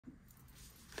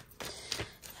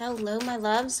Hello, my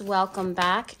loves. Welcome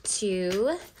back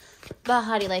to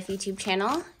Bahati Life YouTube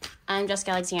channel. I'm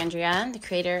Jessica Alexandria, the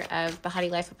creator of Bahati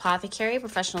Life Apothecary,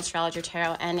 professional astrologer,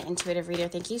 tarot, and intuitive reader.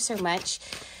 Thank you so much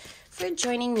for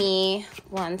joining me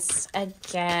once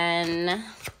again.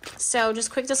 So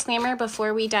just quick disclaimer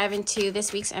before we dive into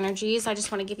this week's energies, I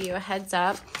just want to give you a heads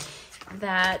up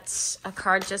that a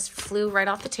card just flew right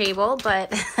off the table.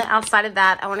 But outside of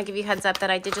that, I want to give you a heads up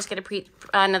that I did just get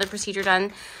another procedure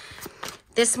done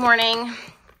this morning,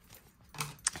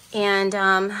 and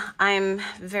I'm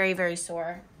very, very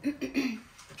sore.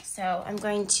 So I'm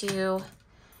going to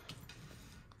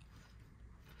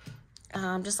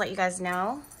just let you guys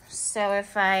know. So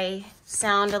if I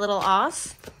sound a little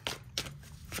off,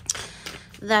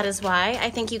 that is why. I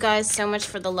thank you guys so much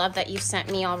for the love that you've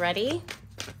sent me already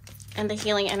and the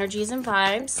healing energies and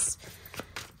vibes.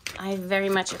 I very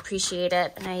much appreciate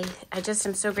it, and I just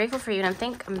am so grateful for you, and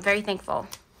I'm very thankful.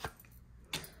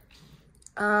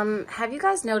 Have you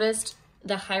guys noticed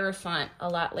the Hierophant a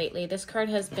lot lately? This card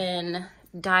has been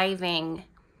diving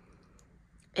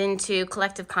into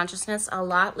collective consciousness a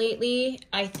lot lately.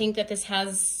 I think that this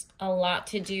has a lot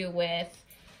to do with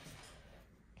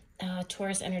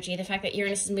Taurus energy. The fact that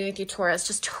Uranus is moving through Taurus,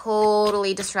 just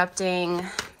totally disrupting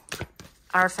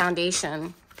our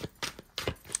foundation,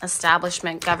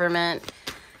 establishment, government,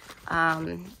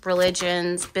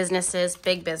 religions, businesses,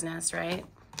 big business, right?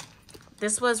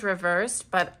 This was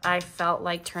reversed, but I felt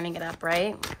like turning it up,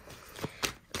 right?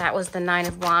 That was the Nine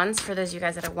of Wands, for those of you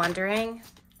guys that are wondering.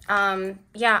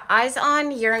 Yeah, eyes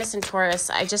on Uranus and Taurus.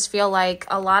 I just feel like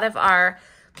a lot of our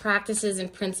practices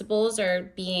and principles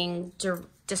are being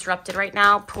disrupted right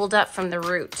now, pulled up from the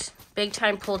root. Big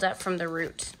time pulled up from the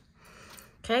root.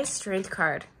 Okay, Strength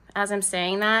card. As I'm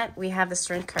saying that, we have the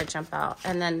Strength card jump out,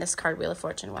 and then this card, Wheel of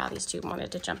Fortune. Wow, these two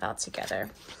wanted to jump out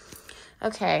together.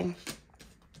 Okay.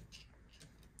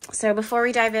 So before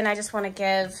we dive in, I just want to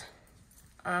give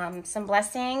some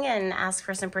blessing and ask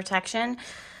for some protection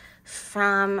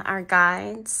from our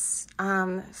guides.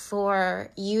 For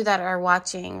you that are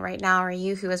watching right now, or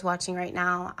you who is watching right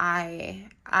now, I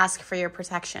ask for your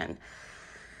protection.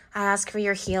 I ask for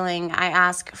your healing. I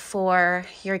ask for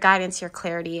your guidance, your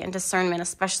clarity, and discernment,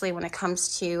 especially when it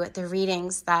comes to the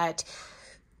readings that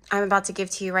I'm about to give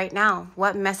to you right now.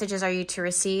 What messages are you to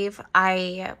receive?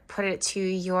 I put it to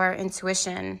your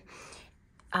intuition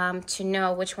to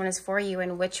know which one is for you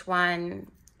and which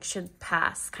one should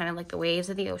pass. Kind of like the waves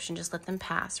of the ocean, just let them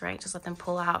pass, right? Just let them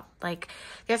pull out. Like,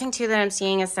 the other thing too that I'm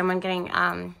seeing is someone getting,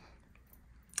 I'm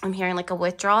hearing like a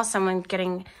withdrawal, someone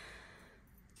getting,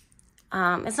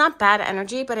 it's not bad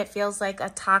energy, but it feels like a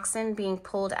toxin being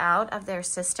pulled out of their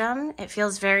system. It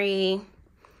feels very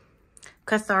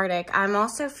cathartic. I'm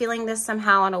also feeling this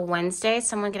somehow on a Wednesday,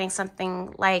 someone getting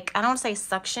something like, I don't want to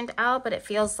say suctioned out, but it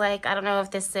feels like, I don't know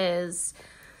if this is,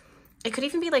 it could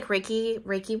even be like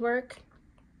Reiki work.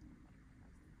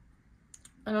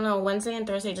 I don't know, Wednesday and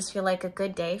Thursday just feel like a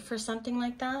good day for something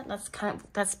like that.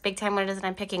 That's big time what it is that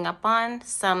I'm picking up on.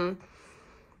 Some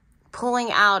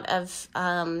pulling out of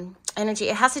energy.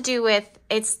 It has to do with,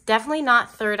 it's definitely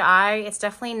not third eye. It's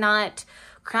definitely not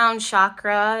crown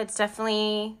chakra. It's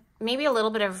definitely maybe a little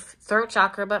bit of throat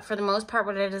chakra, but for the most part,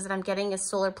 what it is that I'm getting is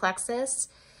solar plexus,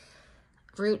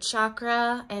 root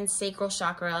chakra, and sacral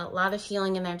chakra. A lot of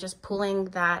healing in there, just pulling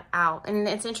that out. And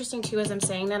it's interesting too, as I'm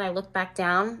saying that, I look back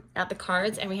down at the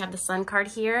cards and we have the Sun card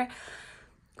here,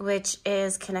 which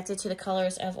is connected to the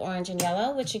colors of orange and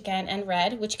yellow, which again, and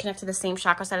red, which connect to the same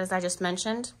chakra set as I just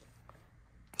mentioned.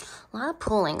 A lot of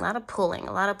pulling, a lot of pulling,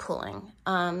 a lot of pulling.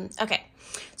 Okay,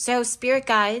 so spirit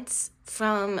guides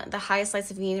from the highest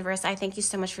lights of the universe, I thank you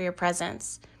so much for your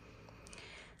presence.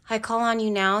 I call on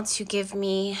you now to give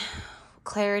me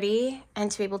clarity and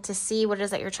to be able to see what it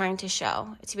is that you're trying to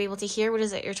show, to be able to hear what it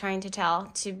is that you're trying to tell,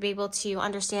 to be able to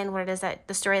understand what it is that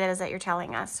the story that is that you're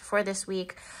telling us for this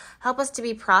week. Help us to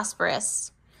be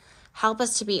prosperous. Help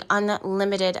us to be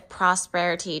unlimited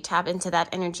prosperity. Tap into that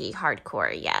energy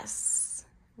hardcore. Yes.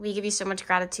 We give you so much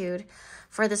gratitude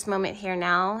for this moment here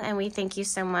now, and we thank you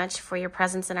so much for your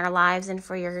presence in our lives and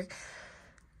for you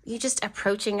just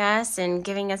approaching us and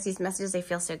giving us these messages. They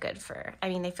feel so good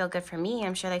they feel good for me.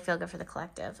 I'm sure they feel good for the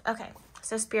collective. Okay,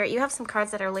 so Spirit, you have some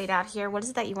cards that are laid out here. What is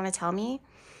it that you want to tell me?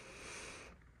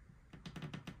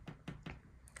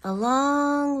 A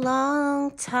long,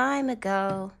 long time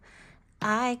ago,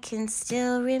 I can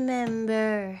still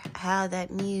remember how that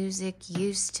music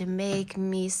used to make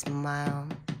me smile.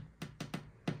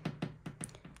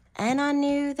 And I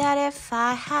knew that if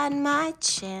I had my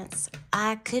chance,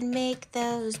 I could make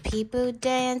those people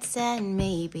dance, and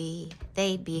maybe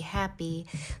they'd be happy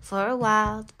for a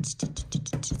while.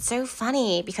 It's so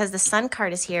funny because the Sun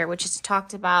card is here, which is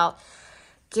talked about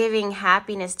giving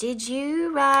happiness. Did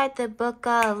you write the book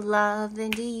of love?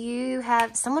 Then do you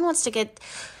have... Someone wants to get...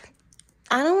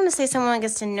 I don't want to say someone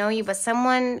gets to know you, but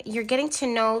someone... You're getting to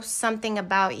know something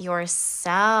about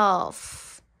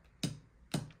yourself.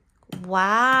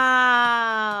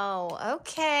 Wow.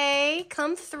 Okay.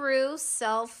 Come through.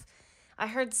 I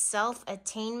heard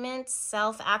self-attainment,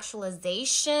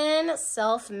 self-actualization,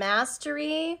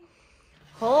 self-mastery.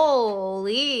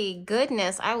 Holy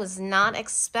goodness. I was not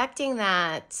expecting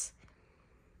that.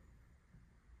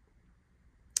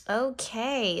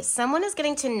 Okay. Someone is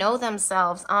getting to know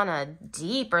themselves on a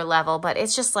deeper level, but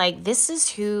it's just like, this is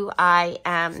who I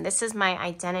am. This is my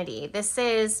identity. This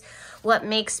is what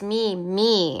makes me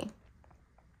me.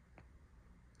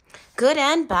 Good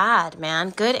and bad,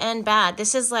 man. Good and bad.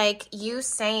 This is like you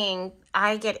saying,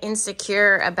 I get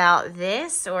insecure about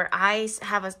this, or I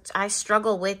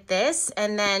struggle with this.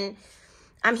 And then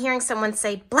I'm hearing someone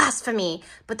say blasphemy.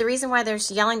 But the reason why they're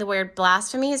yelling the word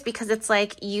blasphemy is because it's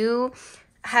like you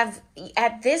have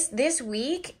at this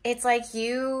week, it's like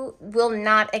you will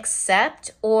not accept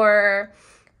or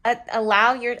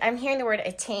allow I'm hearing the word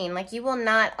attain, like you will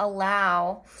not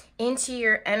allow into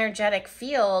your energetic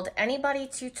field anybody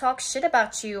to talk shit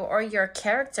about you or your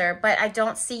character. But I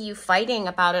don't see you fighting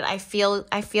about it. I feel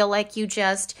like you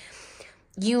just,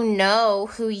 you know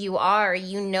who you are,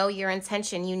 you know your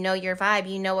intention, you know your vibe,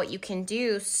 you know what you can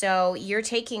do. So you're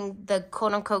taking the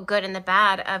quote unquote good and the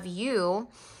bad of you,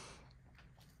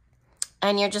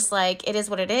 and you're just like, it is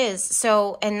what it is.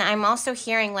 So, and I'm also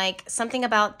hearing like something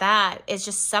about that is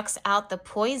just sucks out the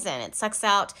poison. It sucks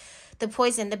out the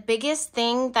poison. The biggest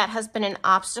thing that has been an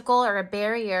obstacle or a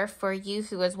barrier for you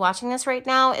who is watching this right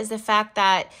now is the fact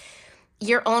that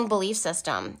your own belief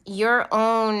system, your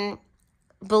own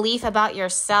belief about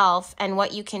yourself and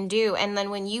what you can do. And then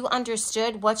when you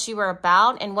understood what you were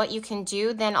about and what you can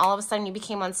do, then all of a sudden you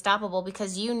became unstoppable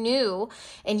because you knew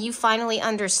and you finally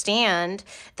understand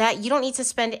that you don't need to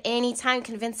spend any time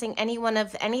convincing anyone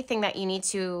of anything that you need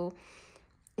to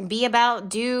be about,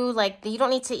 do. Like, you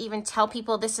don't need to even tell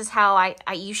people this is how I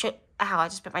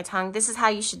just bit my tongue. This is how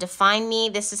you should define me.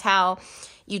 This is how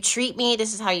you treat me.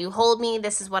 This is how you hold me.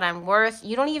 This is what I'm worth.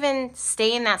 You don't even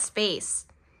stay in that space.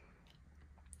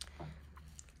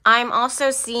 I'm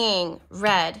also seeing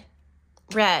red.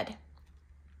 I'm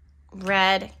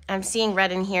seeing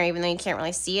red in here, even though you can't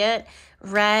really see it.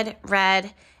 Red,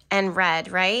 and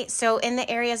red, right? So in the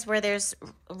areas where there's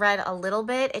red a little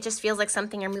bit, it just feels like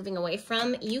something you're moving away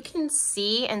from. You can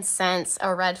see and sense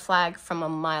a red flag from a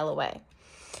mile away.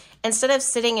 Instead of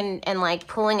sitting and like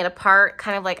pulling it apart,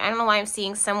 kind of like, I don't know why I'm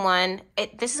seeing someone,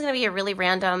 this is going to be a really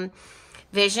random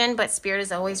vision, but spirit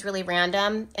is always really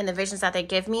random in the visions that they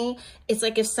give me. It's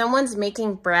like if someone's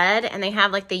making bread and they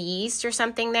have like the yeast or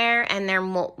something there, and they're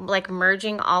like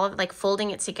merging all of, like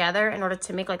folding it together in order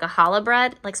to make like a challah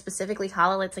bread, like specifically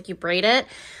challah, it's like you braid it.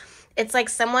 It's like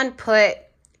someone put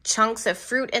chunks of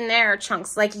fruit in there, or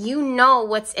chunks, like, you know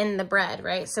what's in the bread,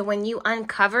 right? So when you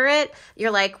uncover it,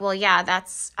 you're like, well, yeah,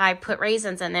 I put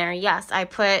raisins in there. Yes, I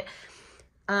put,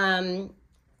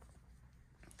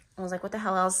 I was like, what the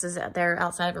hell else is there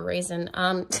outside of a raisin?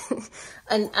 And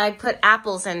I put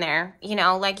apples in there, you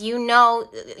know, like, you know,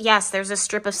 yes, there's a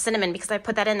strip of cinnamon because I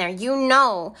put that in there. You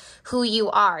know who you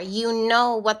are. You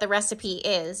know what the recipe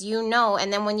is, you know.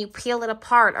 And then when you peel it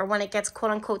apart, or when it gets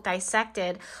quote unquote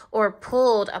dissected or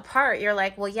pulled apart, you're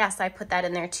like, well, yes, I put that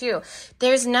in there too.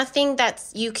 There's nothing that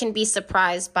you can be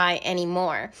surprised by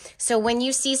anymore. So when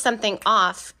you see something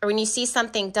off, or when you see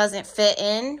something doesn't fit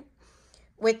in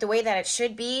with the way that it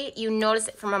should be, you notice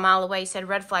it from a mile away. You said,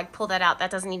 red flag, pull that out.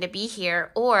 That doesn't need to be here.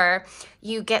 Or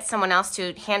you get someone else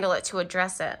to handle it, to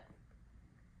address it.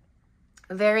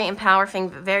 Very empowering,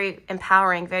 very,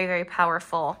 very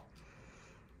powerful.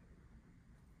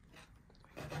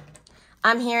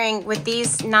 I'm hearing with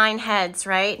these 9 heads,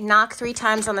 right? Knock 3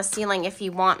 times on the ceiling if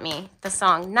you want me. The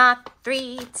song, knock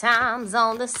 3 times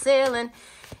on the ceiling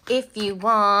if you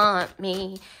want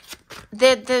me.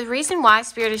 The reason why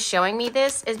spirit is showing me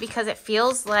this is because it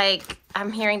feels like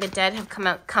I'm hearing the dead have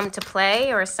come to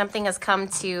play, or something has come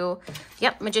to,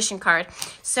 yep, magician card.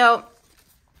 So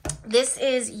this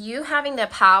is you having the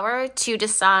power to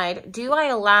decide, do I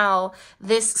allow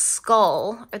this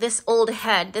skull, or this old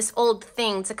head, this old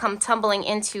thing to come tumbling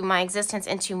into my existence,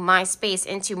 into my space,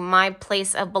 into my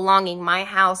place of belonging, my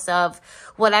house of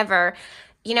whatever.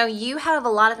 You know, you have a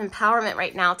lot of empowerment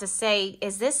right now to say,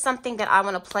 is this something that I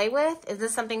want to play with? Is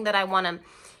this something that I want to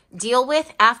deal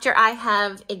with after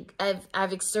I've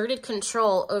exerted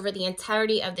control over the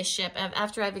entirety of the ship,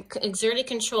 after I've exerted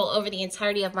control over the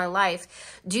entirety of my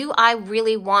life? Do I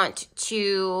really want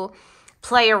to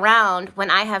play around when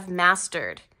I have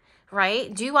mastered,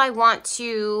 right? Do I want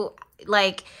to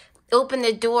like open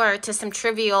the door to some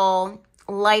trivial,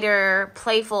 lighter,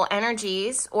 playful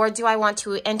energies, or do I want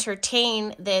to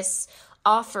entertain this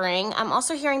offering? I'm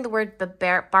also hearing the word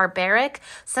barbaric.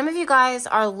 Some of you guys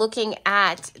are looking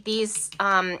at these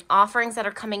offerings that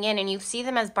are coming in and you see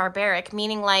them as barbaric,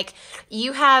 meaning like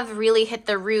you have really hit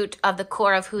the root of the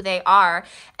core of who they are,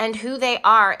 and who they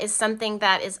are is something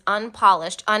that is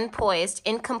unpolished, unpoised,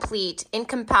 incomplete,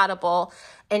 incompatible,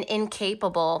 and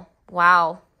incapable.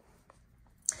 Wow.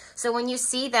 So when you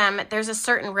see them, there's a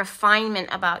certain refinement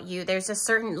about you. There's a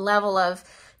certain level of,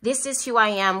 this is who I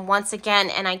am once again,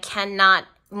 and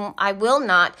I will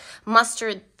not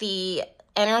muster the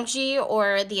energy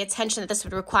or the attention that this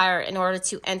would require in order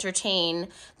to entertain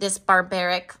this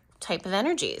barbaric type of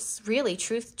energies, really,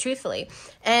 truthfully.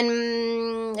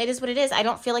 And it is what it is. I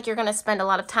don't feel like you're going to spend a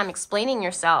lot of time explaining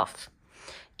yourself.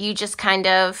 You just kind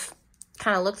of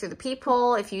look through the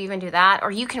peephole, if you even do that,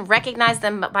 or you can recognize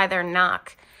them by their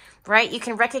knock. Right? You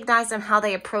can recognize them how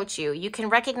they approach you. You can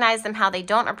recognize them how they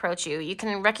don't approach you. You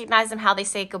can recognize them how they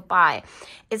say goodbye.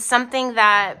 It's something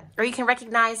that, or you can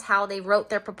recognize how they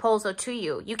wrote their proposal to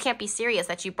you. You can't be serious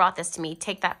that you brought this to me.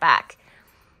 Take that back.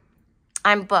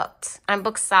 I'm booked. I'm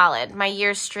booked solid. My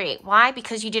year's straight. Why?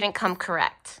 Because you didn't come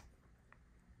correct.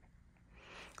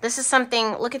 This is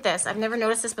something, look at this. I've never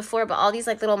noticed this before, but all these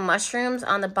like little mushrooms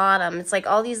on the bottom, it's like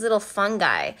all these little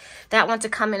fungi that want to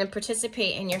come in and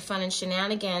participate in your fun and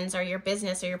shenanigans, or your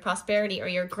business, or your prosperity, or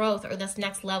your growth, or this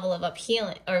next level of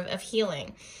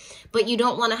healing. But you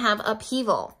don't want to have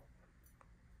upheaval.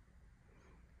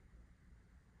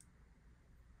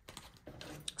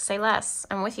 Say less.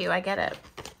 I'm with you. I get it.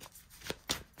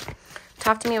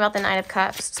 Talk to me about the Knight of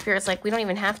Cups. Spirit's like, we don't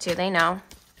even have to. They know.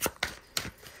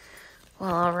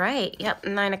 Well, all right. Yep,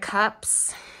 9 of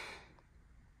Cups.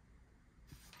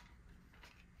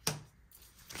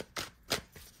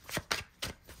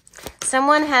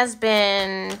 Someone has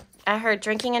been, I heard,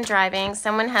 drinking and driving.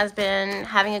 Someone has been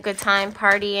having a good time,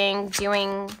 partying,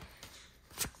 doing...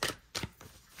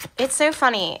 It's so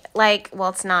funny. Like, well,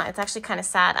 it's not. It's actually kind of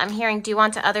sad. I'm hearing do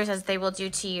unto others as they will do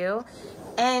to you.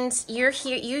 And you're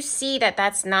here, you see that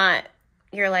that's not...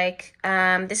 You're like,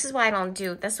 this is why I don't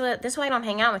do, this is why I don't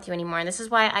hang out with you anymore. And this is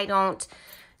why I don't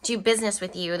do business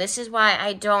with you. This is why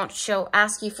I don't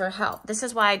ask you for help. This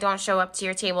is why I don't show up to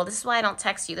your table. This is why I don't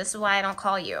text you. This is why I don't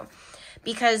call you.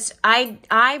 Because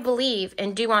I believe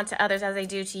in do unto others as they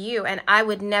do to you. And I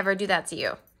would never do that to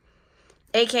you.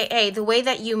 AKA, the way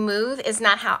that you move is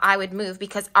not how I would move,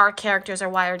 because our characters are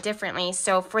wired differently.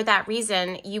 So for that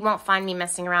reason, you won't find me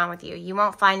messing around with you. You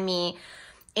won't find me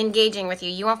engaging with you.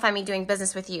 You won't find me doing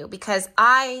business with you, because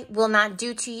I will not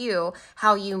do to you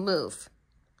how you move.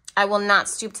 I will not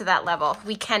stoop to that level.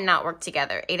 We cannot work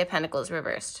together. 8 of Pentacles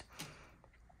reversed.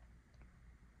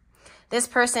 This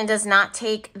person does not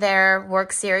take their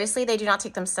work seriously. They do not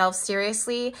take themselves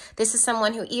seriously. This is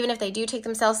someone who, even if they do take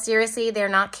themselves seriously, they're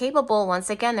not capable. Once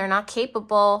again, they're not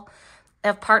capable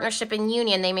of partnership and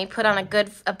union. They may put on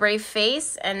a brave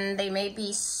face, and they may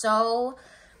be so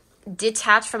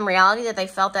detached from reality that they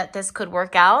felt that this could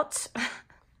work out.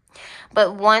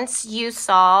 But once you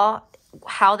saw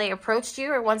how they approached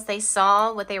you, or once they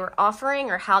saw what they were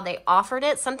offering or how they offered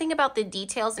it, something about the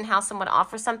details and how someone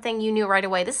offers something, you knew right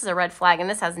away, this is a red flag and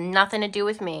this has nothing to do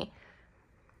with me.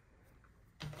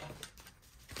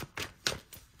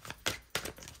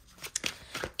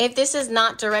 If this is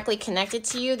not directly connected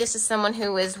to you, this is someone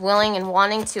who is willing and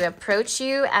wanting to approach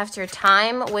you after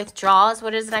time withdraws.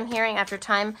 What is it I'm hearing? After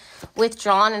time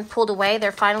withdrawn and pulled away,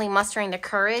 they're finally mustering the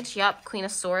courage. Yep, Queen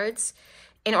of Swords.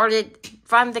 In order,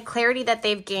 from the clarity that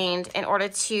they've gained, in order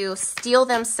to steel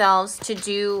themselves to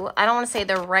do, I don't want to say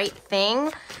the right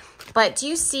thing, but do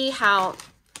you see how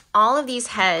all of these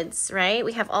heads, right?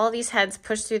 We have all of these heads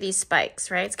pushed through these spikes,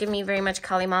 right? It's giving me very much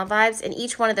Kali Ma vibes, and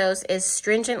each one of those is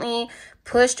stringently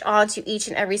pushed onto each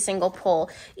and every single pole.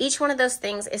 Each one of those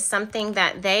things is something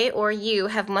that they or you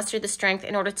have mustered the strength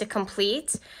in order to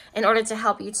complete, in order to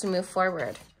help you to move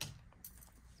forward.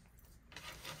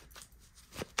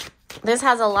 This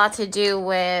has a lot to do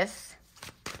with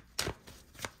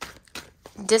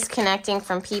disconnecting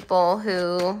from people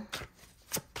who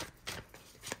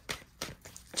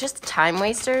just time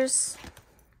wasters.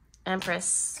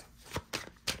 Empress.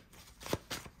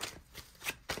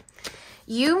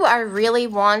 You are really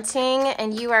wanting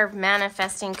and you are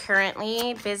manifesting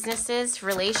currently businesses,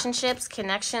 relationships,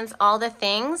 connections, all the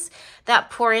things that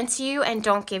pour into you and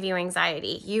don't give you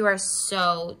anxiety. You are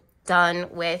so done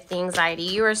with the anxiety.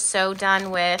 You are so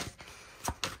done with...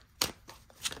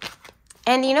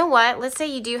 And you know what? Let's say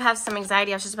you do have some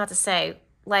anxiety. I was just about to say,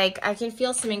 like, I can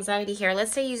feel some anxiety here.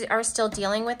 Let's say you are still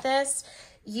dealing with this.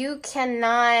 You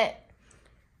cannot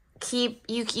keep,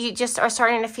 you just are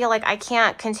starting to feel like I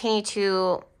can't continue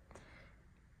to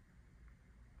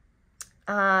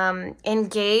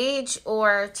engage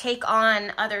or take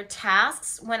on other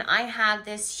tasks when I have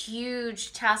this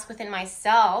huge task within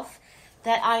myself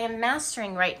that I am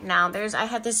mastering right now. I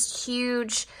have this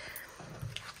huge,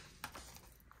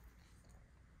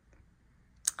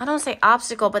 I don't say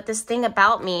obstacle, but this thing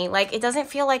about me, like, it doesn't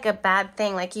feel like a bad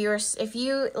thing. Like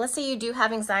let's say you do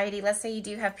have anxiety, let's say you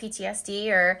do have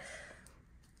PTSD, or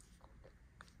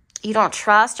you don't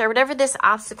trust, or whatever this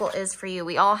obstacle is for you.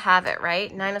 We all have it,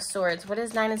 right? 9 of Swords. What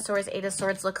does 9 of Swords, 8 of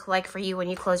Swords look like for you when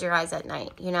you close your eyes at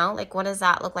night? You know, like, what does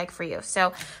that look like for you?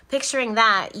 So picturing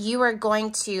that, you are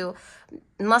going to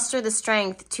muster the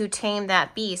strength to tame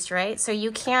that beast, right? So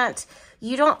you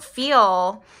don't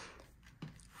feel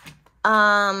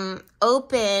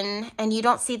open, and you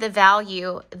don't see the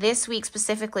value this week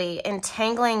specifically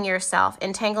entangling yourself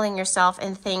in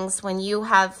things when you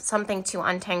have something to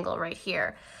untangle right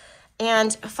here.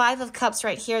 And 5 of Cups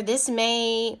right here, this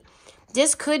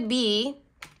could be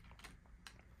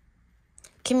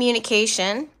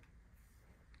communication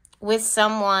with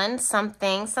someone,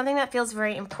 something that feels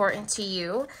very important to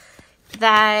you,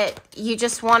 that you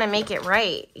just want to make it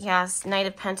right. Yes, Knight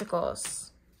of Pentacles.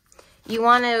 You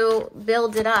want to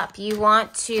build it up. You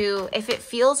want to, if it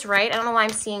feels right, I don't know why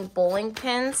I'm seeing bowling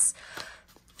pins.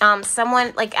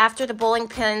 Someone, like, after the bowling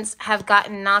pins have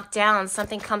gotten knocked down,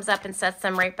 something comes up and sets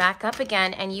them right back up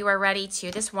again, and you are ready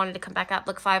to, this wanted to come back up.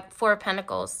 Look, 4 of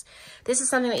Pentacles. This is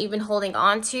something that you've been holding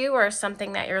on to, or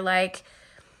something that you're like,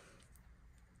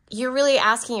 you're really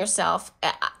asking yourself.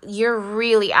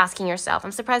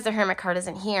 I'm surprised the Hermit card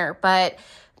isn't here, but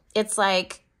it's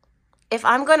like, if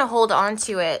I'm going to hold on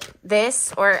to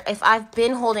or if I've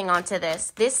been holding on to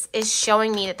this is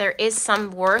showing me that there is some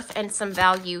worth and some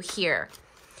value here.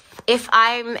 If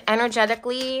I'm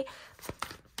energetically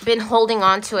been holding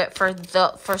on to it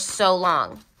for so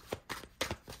long,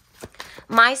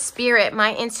 my spirit,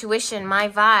 my intuition, my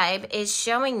vibe is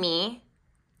showing me,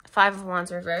 5 of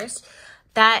Wands reversed,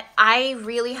 that I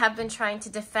really have been trying to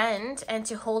defend and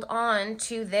to hold on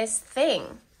to this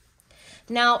thing.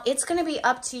 Now, it's going to be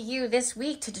up to you this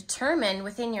week to determine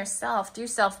within yourself, through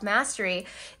self-mastery,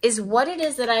 is what it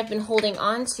is that I've been holding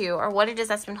on to, or what it is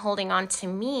that's been holding on to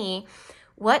me.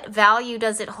 What value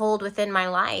does it hold within my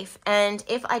life? And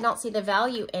if I don't see the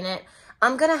value in it,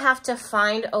 I'm going to have to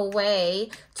find a way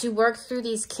to work through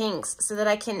these kinks so that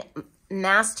I can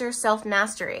master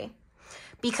self-mastery.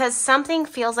 Because something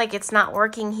feels like it's not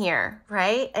working here,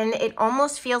 right? And it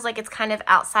almost feels like it's kind of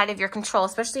outside of your control,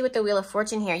 especially with the Wheel of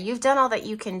Fortune here. You've done all that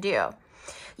you can do.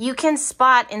 You can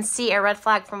spot and see a red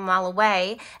flag from a mile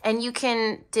away, and you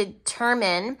can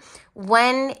determine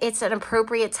when it's an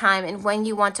appropriate time and when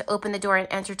you want to open the door and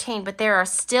entertain. But there are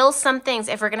still some things,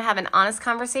 if we're going to have an honest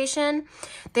conversation,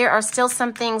 there are still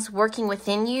some things working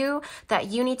within you that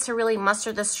you need to really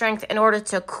muster the strength in order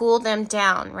to cool them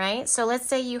down, right? So let's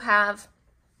say you have...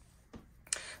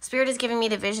 Spirit is giving me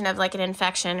the vision of like an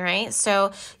infection, right?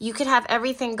 So you could have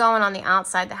everything going on the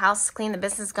outside, the house is clean, the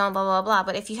business is going, blah, blah, blah.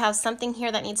 But if you have something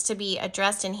here that needs to be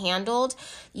addressed and handled,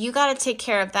 you got to take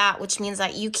care of that, which means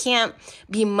that you can't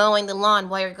be mowing the lawn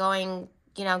while you're going,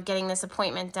 you know, getting this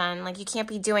appointment done. Like, you can't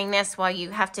be doing this while you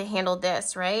have to handle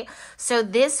this, right? So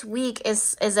this week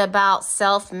is about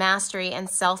self-mastery and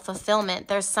self-fulfillment.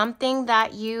 There's something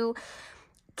that you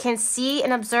can see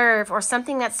and observe, or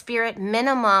something that Spirit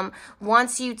minimum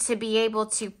wants you to be able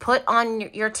to put on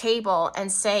your table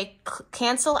and say,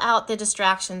 cancel out the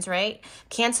distractions, right?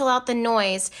 Cancel out the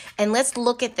noise, and let's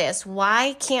look at this.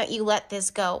 Why can't you let this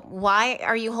go? Why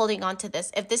are you holding on to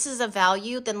this? If this is a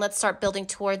value, then let's start building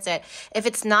towards it. If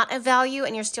it's not a value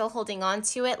and you're still holding on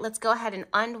to it, let's go ahead and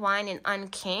unwind and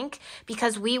unkink,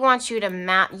 because we want you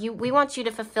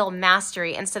to fulfill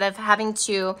mastery instead of having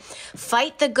to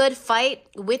fight the good fight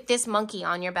with this monkey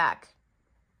on your back.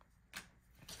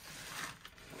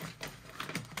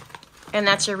 And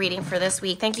that's your reading for this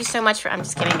week. Thank you so much for... I'm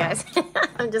just kidding, guys.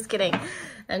 I'm just kidding.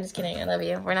 I love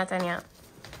you. We're not done yet.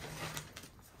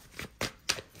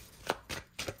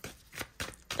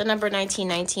 The number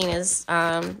 1919 is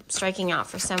striking out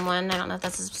for someone. I don't know if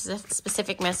that's a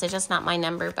specific message. That's not my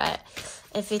number, but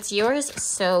if it's yours,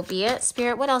 so be it.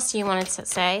 Spirit, what else do you want to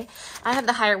say? I have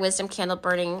the higher wisdom candle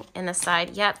burning in the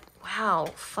side. Yep. Wow.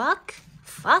 Fuck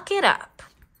it up.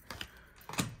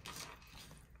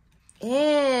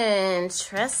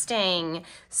 Interesting.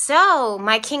 So,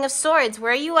 my King of Swords,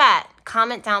 where are you at?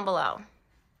 Comment down below.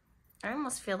 I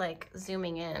almost feel like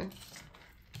zooming in.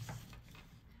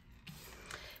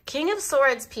 King of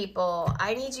Swords, people,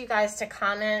 I need you guys to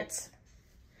comment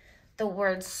the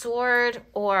word sword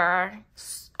or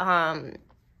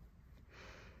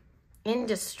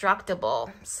indestructible.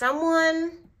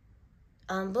 Someone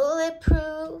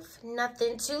bulletproof,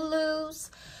 nothing to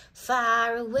lose.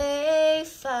 Far away,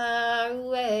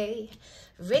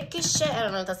 ricochet. I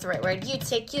don't know if that's the right word. You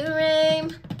take your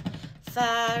aim.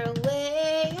 Far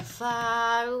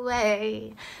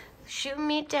away, shoot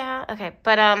me down. Okay,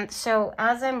 but so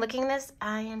as I'm looking at this,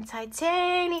 I am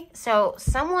titanium. So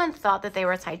someone thought that they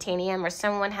were titanium, or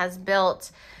someone has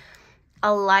built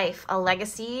a life, a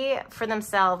legacy for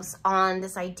themselves on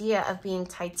this idea of being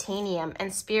titanium.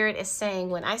 And Spirit is saying,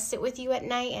 when I sit with you at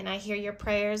night and I hear your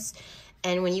prayers,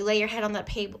 and when you lay your head on that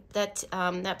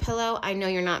pillow, I know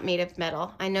you're not made of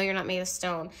metal. I know you're not made of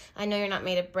stone. I know you're not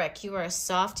made of brick. You are a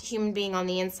soft human being on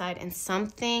the inside, and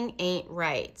something ain't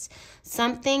right.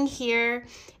 Something here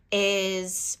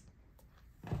is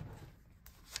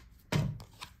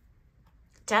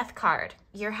Death card.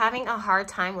 You're having a hard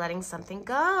time letting something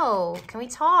go. Can we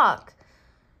talk?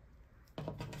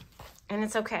 And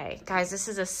it's okay. Guys, this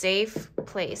is a safe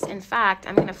place. In fact,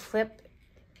 I'm going to flip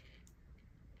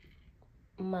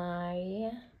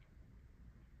my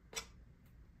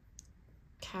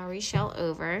cowrie shell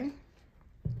over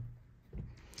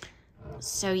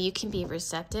so you can be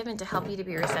receptive, and to help you to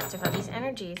be receptive of these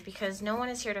energies, because no one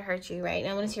is here to hurt you, right?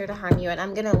 No one is here to harm you. And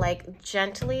I'm gonna like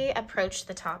gently approach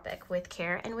the topic with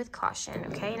care and with caution,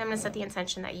 okay? And I'm gonna set the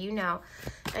intention that you know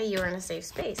that you are in a safe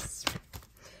space.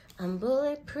 I'm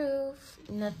bulletproof,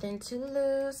 nothing to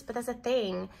lose. But that's a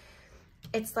thing.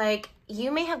 It's like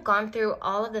you may have gone through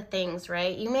all of the things,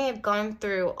 right? You may have gone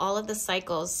through all of the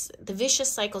cycles. The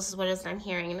vicious cycles is what it is that I'm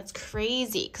hearing. And it's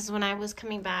crazy because when I was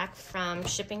coming back from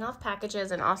shipping off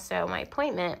packages and also my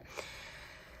appointment,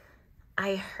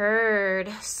 I heard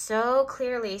so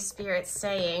clearly Spirit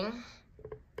saying,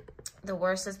 the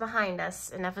worst is behind us.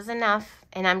 Enough is enough.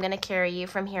 And I'm going to carry you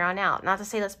from here on out. Not to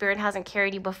say that Spirit hasn't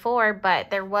carried you before,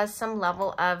 but there was some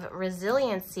level of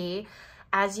resiliency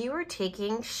as you were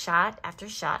taking shot after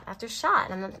shot after shot.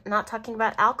 And I'm not talking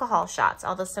about alcohol shots,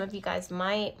 although some of you guys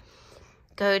might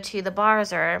go to the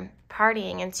bars or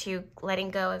partying into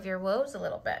letting go of your woes a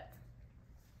little bit.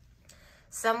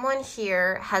 Someone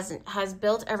here has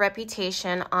built a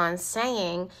reputation on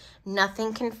saying,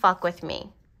 nothing can fuck with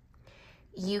me.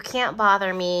 You can't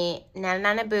bother me. Na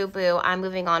na na boo boo. I'm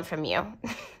moving on from you.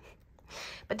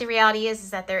 But the reality is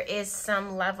that there is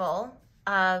some level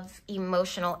of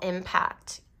emotional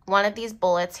impact. One of these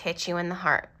bullets hit you in the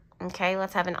heart. Okay,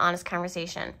 let's have an honest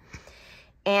conversation.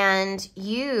 And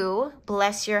you,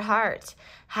 bless your heart,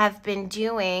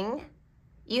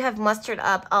 you have mustered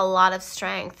up a lot of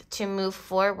strength to move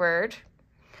forward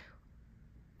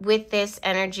with this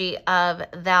energy of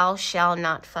thou shall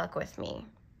not fuck with me.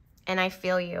 And I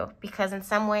feel you, because in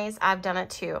some ways I've done it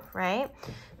too, right?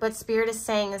 But Spirit is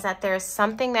saying is that there is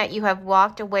something that you have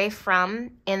walked away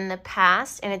from in the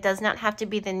past, and it does not have to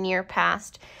be the near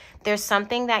past. There's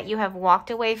something that you have walked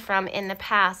away from in the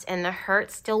past, and the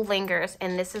hurt still lingers,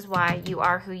 and this is why you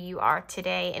are who you are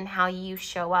today and how you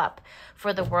show up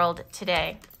for the world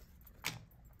today.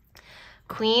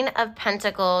 Queen of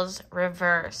Pentacles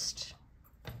reversed.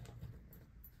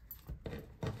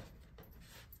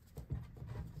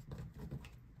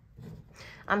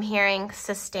 I'm hearing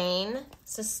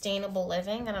sustainable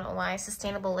living. I don't know why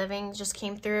sustainable living just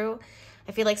came through.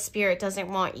 I feel like Spirit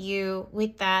doesn't want you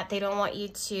with that. They don't want you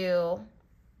to...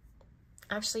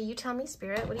 Actually, you tell me,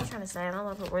 Spirit. What are you trying to say? I don't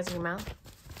want to put words in your mouth.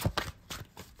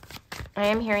 I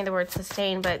am hearing the word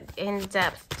sustain, but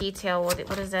in-depth detail,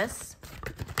 what is this?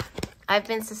 I've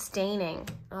been sustaining.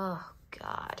 Oh,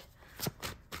 God.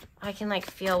 I can, like,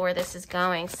 feel where this is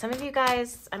going. Some of you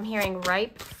guys, I'm hearing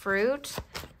ripe fruit.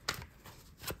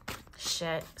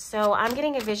 Shit. So I'm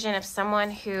getting a vision of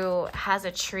someone who has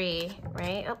a tree,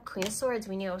 right? Oh, Queen of Swords.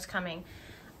 We knew it was coming.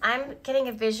 I'm getting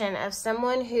a vision of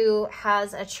someone who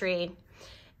has a tree.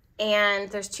 And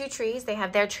there's two trees. They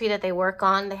have their tree that they work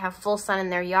on. They have full sun in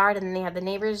their yard. And then they have the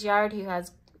neighbor's yard who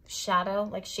has shadow,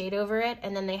 like shade over it.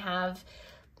 And then they have,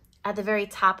 at the very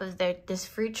top of this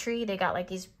fruit tree, they got like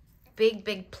these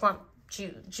big, plump,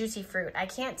 juicy fruit. I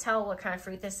can't tell what kind of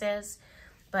fruit this is.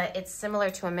 but it's similar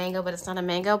to a mango, but it's not a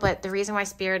mango. But the reason why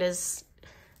Spirit is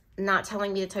not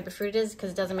telling me the type of fruit it is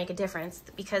because it doesn't make a difference,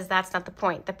 because that's not the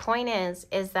point. The point is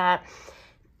that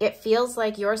it feels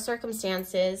like your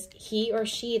circumstances, he or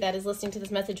she that is listening to this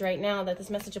message right now, that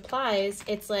this message applies,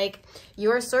 it's like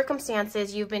your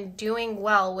circumstances, you've been doing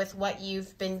well with what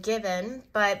you've been given,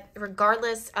 but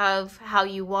regardless of how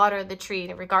you water the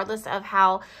tree, regardless of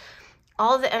how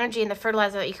all the energy and the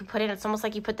fertilizer that you can put in, it's almost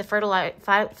like you put the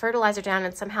fertilizer down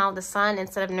and somehow the sun,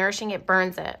 instead of nourishing it,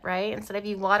 burns it, right? Instead of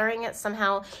you watering it,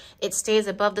 somehow it stays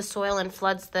above the soil and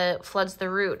floods the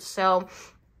root. So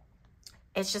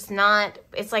it's just not,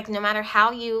 it's like no matter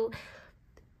how you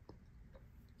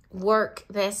work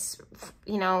this,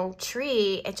 you know,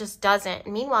 tree, it just doesn't.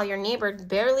 Meanwhile, your neighbor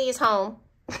barely is home,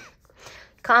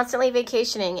 constantly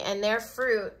vacationing, and their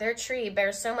fruit, their tree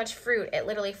bears so much fruit, it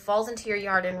literally falls into your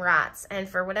yard and rots. And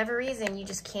for whatever reason, you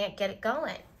just can't get it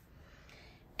going.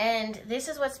 And this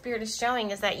is what Spirit is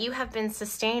showing, is that you have been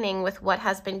sustaining with what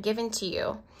has been given to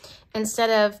you, instead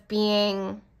of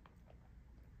being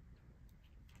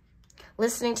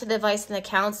listening to the advice and the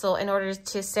counsel in order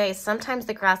to say, sometimes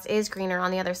the grass is greener on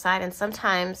the other side, and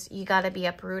sometimes you got to be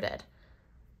uprooted.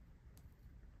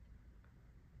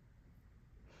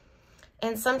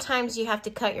 And sometimes you have to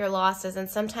cut your losses, and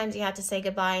sometimes you have to say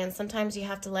goodbye, and sometimes you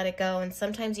have to let it go, and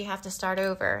sometimes you have to start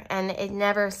over. And it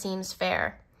never seems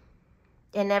fair.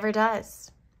 It never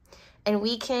does. And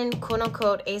we can, quote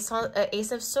unquote, ace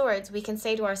of swords, we can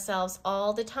say to ourselves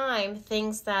all the time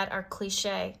things that are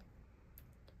cliche.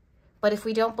 But if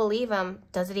we don't believe them,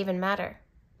 does it even matter?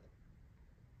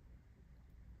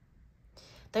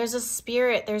 There's a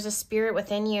spirit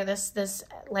within you, this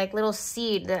like little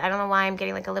seed that I don't know why I'm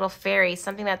getting like a little fairy,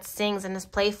 something that sings and is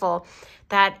playful,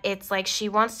 that it's like she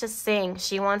wants to sing,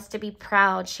 she wants to be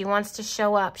proud, she wants to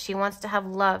show up, she wants to have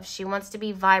love, she wants to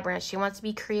be vibrant, she wants to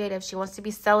be creative, she wants to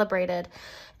be celebrated.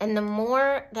 And the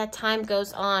more that time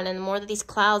goes on and the more that these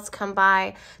clouds come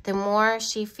by, the more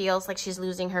she feels like she's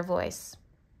losing her voice.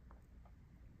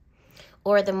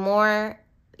 Or the more,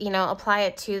 you know, apply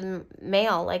it to the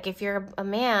male. Like if you're a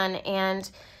man and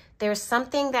there's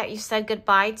something that you said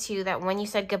goodbye to, that when you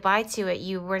said goodbye to it,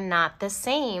 you were not the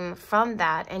same from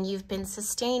that. And you've been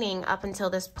sustaining up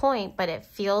until this point, but it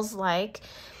feels like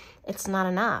it's not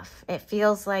enough. It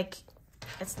feels like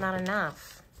it's not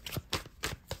enough.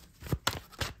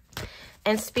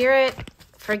 And Spirit,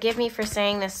 forgive me for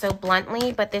saying this so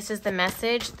bluntly, but this is the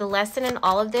message. The lesson in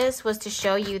all of this was to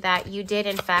show you that you did,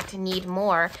 in fact, need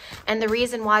more. And the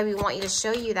reason why we want you to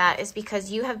show you that is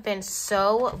because you have been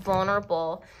so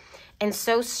vulnerable and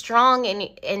so strong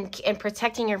in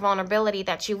protecting your vulnerability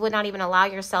that you would not even allow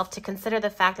yourself to consider the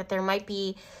fact that there might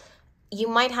be, you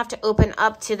might have to open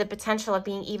up to the potential of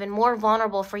being even more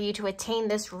vulnerable for you to attain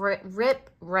this ripe,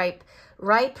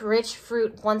 rich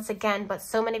fruit once again. But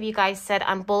so many of you guys said,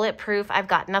 I'm bulletproof, I've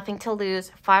got nothing to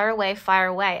lose, fire away, fire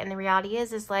away. And the reality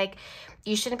is like,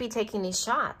 you shouldn't be taking these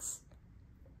shots.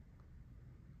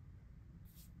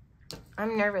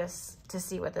 I'm nervous to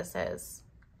see what this is.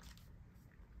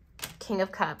 King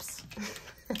of Cups.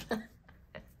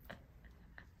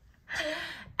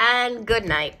 And good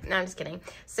night. No, I'm just kidding.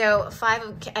 So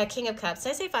King of Cups. Did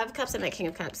I say 5 of Cups? I meant King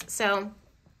of Cups. So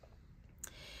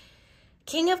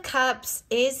King of Cups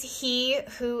is he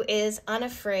who is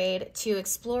unafraid to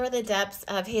explore the depths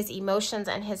of his emotions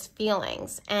and his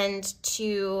feelings, and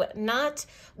to not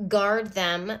guard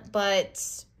them,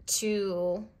 but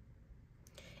to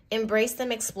embrace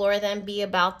them, explore them, be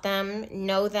about them,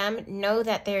 know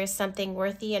that there is something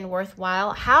worthy and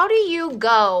worthwhile. How do you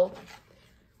go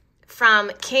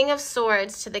from King of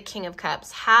Swords to the King of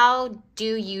Cups? How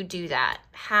do you do that?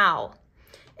 How?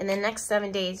 In the next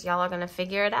 7 days, y'all are going to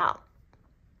figure it out.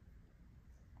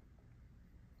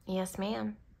 Yes,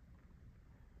 ma'am.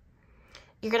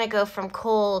 You're going to go from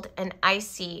cold and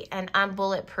icy and I'm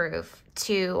bulletproof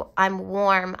to I'm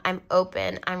warm, I'm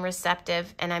open, I'm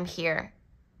receptive, and I'm here.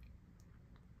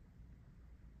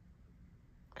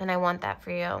 And I want that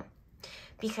for you.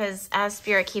 Because as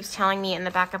Spirit keeps telling me in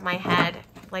the back of my head,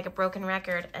 like a broken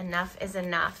record, enough is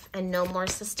enough and no more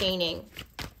sustaining.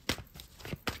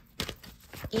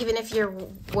 Even if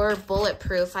you were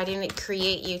bulletproof, I didn't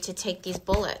create you to take these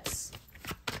bullets.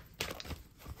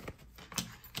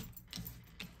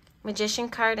 Magician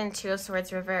card and 2 of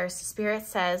Swords reverse. Spirit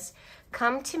says,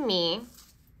 come to me,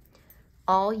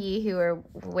 all ye who are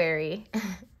weary,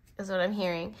 is what I'm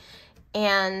hearing.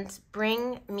 And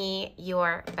bring me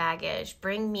your baggage.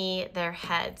 Bring me their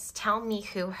heads. Tell me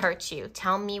who hurt you.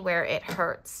 Tell me where it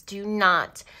hurts. Do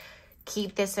not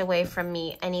keep this away from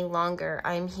me any longer.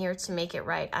 I'm here to make it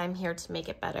right. I'm here to make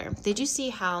it better. Did you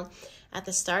see how at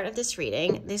the start of this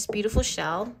reading, this beautiful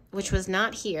shell, which was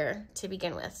not here to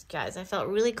begin with, guys. I felt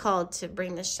really called to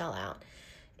bring this shell out.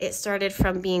 It started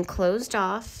from being closed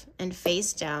off and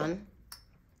face down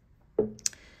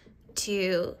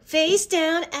to face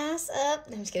down, ass up.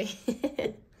 No, I'm just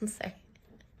kidding. I'm sorry.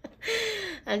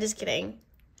 I'm just kidding.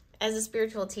 As a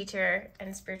spiritual teacher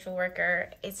and spiritual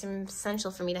worker, it's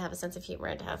essential for me to have a sense of humor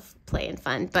and to have play and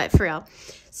fun, but for real.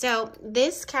 So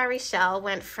this cowrie shell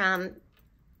went from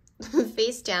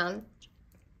face down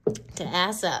to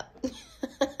ass up.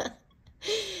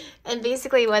 And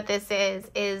basically what this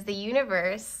is the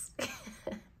universe.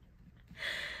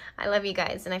 I love you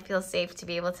guys, and I feel safe to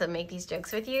be able to make these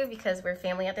jokes with you because we're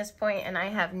family at this point, and I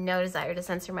have no desire to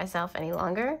censor myself any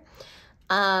longer.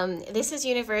 This is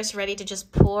universe ready to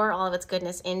just pour all of its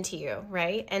goodness into you,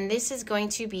 right? And this is going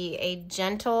to be a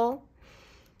gentle,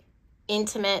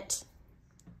 intimate,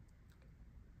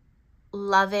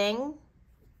 loving,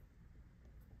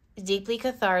 deeply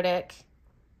cathartic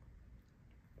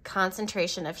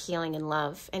concentration of healing and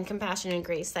love and compassion and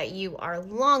grace that you are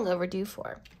long overdue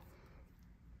for.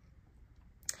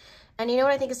 And you know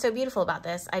what I think is so beautiful about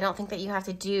this? I don't think that you have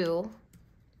to do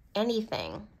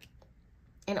anything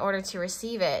in order to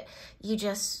receive it. You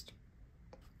just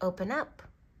open up.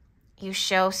 You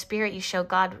show spirit, you show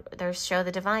God, show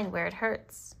the divine where it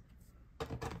hurts.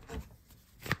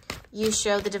 You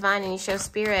show the divine and you show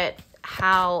spirit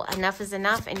how enough is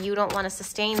enough, and you don't want to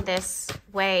sustain this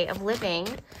way of living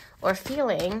or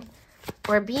feeling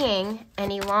or being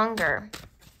any longer.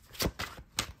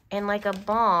 And like a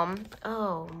balm,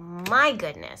 oh my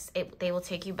goodness, they will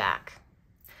take you back.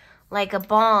 Like a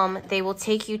balm, they will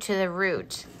take you to the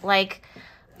root. Like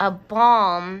a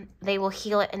balm, they will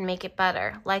heal it and make it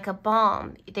better. Like a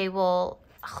balm, they will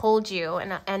hold you.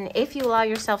 And if you allow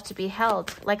yourself to be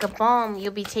held, like a balm,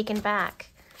 you'll be taken back.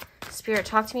 Spirit,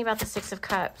 talk to me about the Six of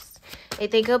Cups.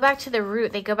 They go back to the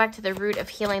root. They go back to the root of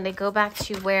healing. They go back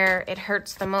to where it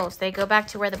hurts the most. They go back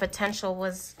to where the potential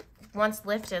was once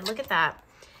lifted. Look at that.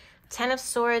 Ten of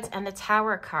Swords and the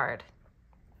Tower card.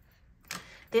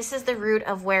 This is the root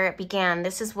of where it began.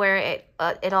 This is where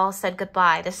it all said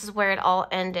goodbye. This is where it all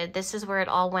ended. This is where it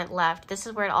all went left. This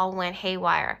is where it all went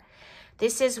haywire.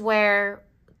 This is where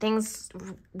things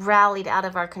rallied out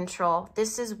of our control.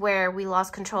 This is where we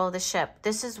lost control of the ship.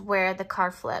 This is where the car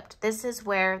flipped. This is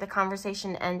where the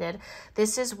conversation ended.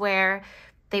 This is where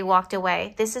they walked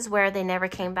away. This is where they never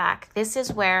came back. This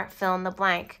is where fill in the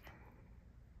blank.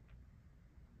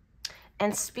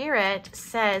 And Spirit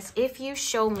says, if you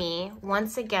show me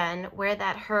once again where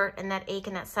that hurt and that ache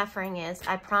and that suffering is,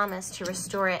 I promise to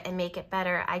restore it and make it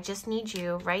better. I just need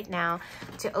you right now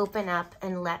to open up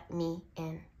and let me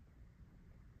in.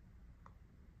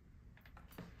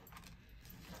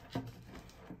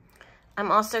 I'm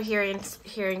also hearing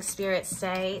Spirit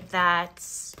say that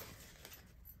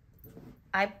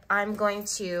I'm going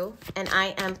to, and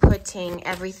I am putting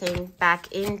everything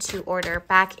back into order,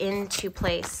 back into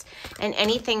place. And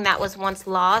anything that was once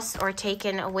lost or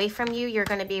taken away from you, you're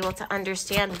going to be able to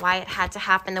understand why it had to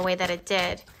happen the way that it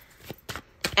did.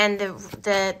 And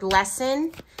the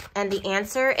lesson and the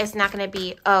answer is not going to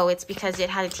be, oh, it's because it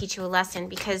had to teach you a lesson.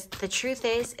 Because the truth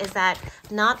is that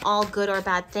not all good or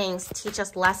bad things teach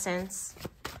us lessons.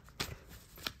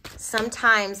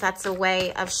 Sometimes that's a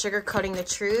way of sugarcoating the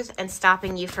truth and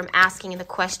stopping you from asking the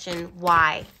question,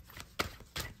 why?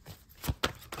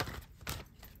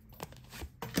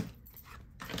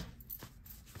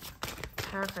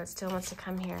 Power card still wants to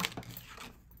come here.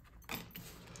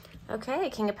 Okay,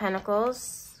 King of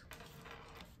Pentacles,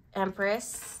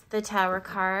 Empress, the Tower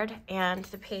card, and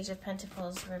the Page of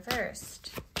Pentacles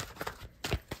reversed.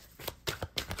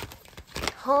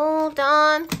 Hold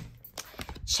on.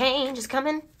 Change is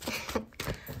coming.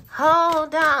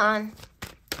 Hold on.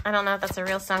 I don't know if that's a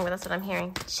real song, but that's what I'm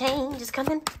hearing. Change is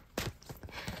coming.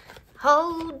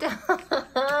 Hold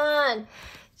on.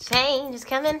 Change is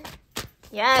coming.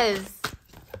 Yes.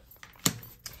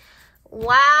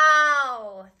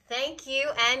 Wow. Thank you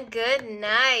and good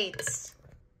night.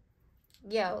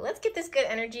 Yo, let's get this good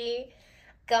energy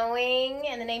going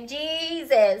in the name of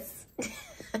Jesus.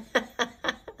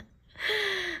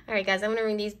 All right, guys, I'm going to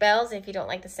ring these bells. If you don't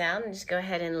like the sound, just go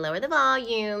ahead and lower the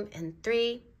volume. In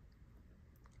 3,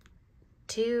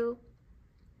 2,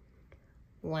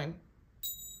 1.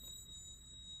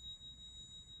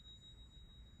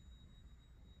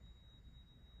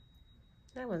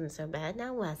 That wasn't so bad,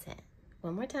 now was it?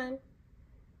 One more time.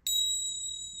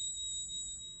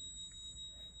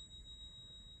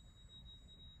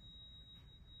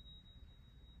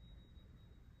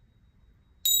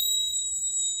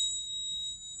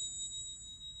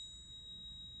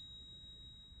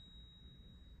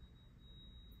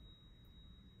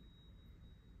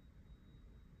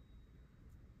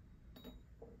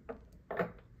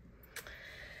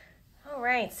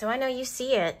 right, so I know you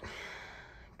see it,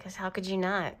 because how could you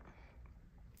not?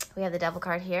 We have the Devil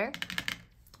card here.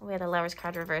 We have the Lover's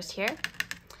card reversed here.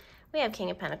 We have King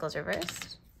of Pentacles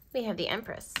reversed. We have the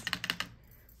Empress.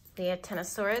 We have Ten of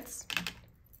Swords.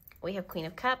 We have Queen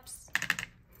of Cups.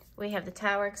 We have the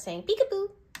Tower saying peekaboo.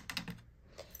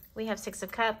 We have Six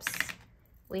of Cups.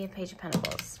 We have Page of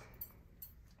Pentacles.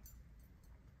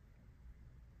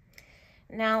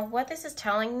 Now, what this is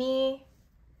telling me,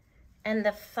 and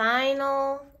the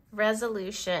final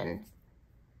resolution,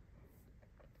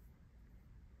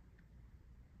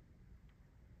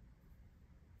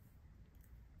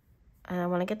 and I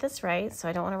want to get this right, so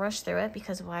I don't want to rush through it,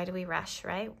 because why do we rush,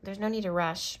 right? There's no need to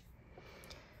rush.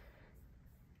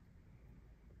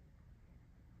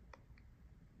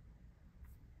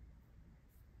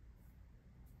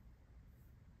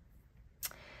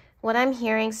 What I'm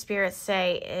hearing Spirit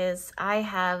say is, I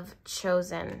have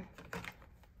chosen.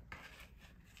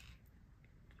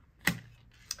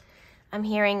 I'm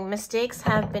hearing mistakes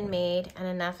have been made and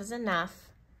enough is enough.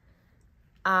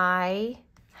 I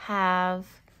have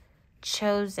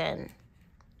chosen.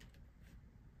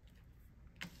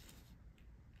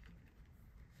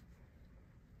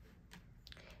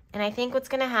 And I think what's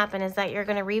going to happen is that you're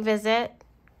going to revisit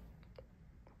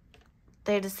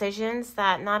the decisions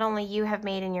that not only you have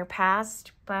made in your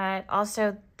past, but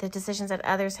also the decisions that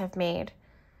others have made.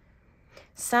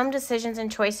 Some decisions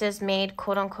and choices made,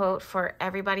 quote unquote, for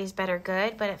everybody's better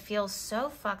good, but it feels so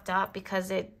fucked up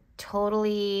because it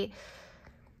totally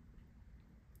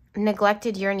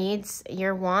neglected your needs,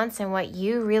 your wants, and what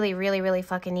you really, really, really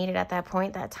fucking needed at that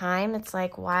point, that time. It's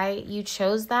like, why you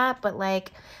chose that, but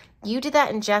like, you did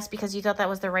that in jest because you thought that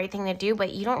was the right thing to do,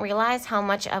 but you don't realize how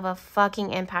much of a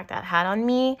fucking impact that had on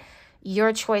me.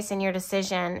 Your choice and your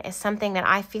decision is something that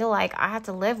I feel like I have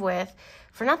to live with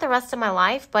for not the rest of my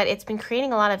life, but it's been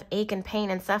creating a lot of ache and pain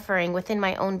and suffering within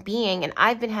my own being, and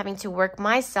I've been having to work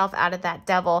myself out of that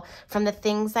devil from the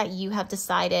things that you have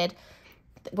decided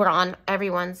were on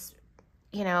everyone's,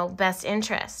 you know, best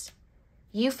interest.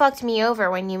 You fucked me over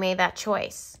when you made that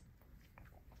choice.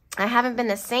 I haven't been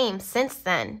the same since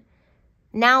then.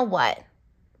 Now what?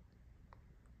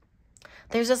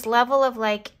 There's this level of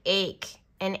like ache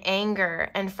and anger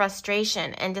and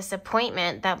frustration and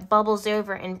disappointment that bubbles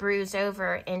over and brews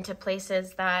over into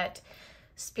places that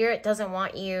Spirit doesn't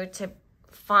want you to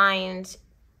find,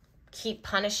 keep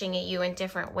punishing at you in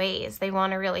different ways. They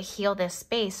want to really heal this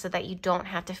space so that you don't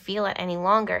have to feel it any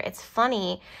longer. It's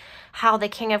funny how the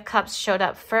King of Cups showed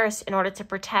up first in order to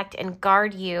protect and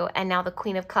guard you, and now the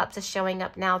Queen of Cups is showing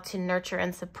up now to nurture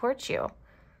and support you.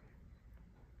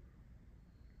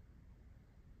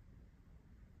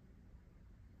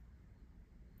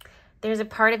 There's a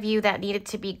part of you that needed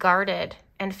to be guarded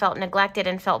and felt neglected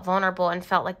and felt vulnerable and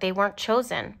felt like they weren't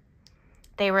chosen.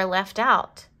 They were left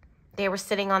out. They were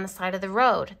sitting on the side of the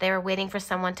road. They were waiting for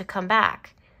someone to come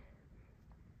back.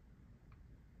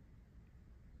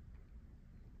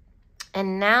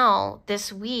 And now,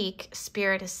 this week,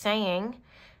 Spirit is saying,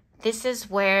 this is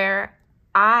where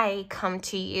I come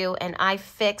to you and I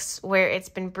fix where it's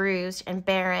been bruised and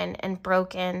barren and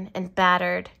broken and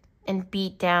battered and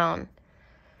beat down.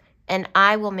 And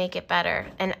I will make it better.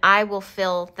 And I will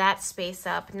fill that space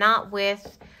up, not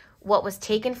with what was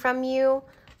taken from you,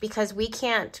 because we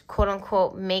can't, quote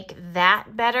unquote, make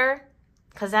that better,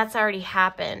 because that's already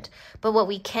happened. But what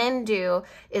we can do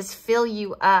is fill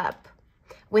you up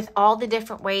with all the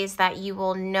different ways that you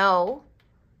will know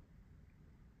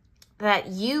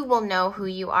who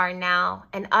you are now,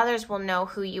 and others will know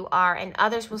who you are, and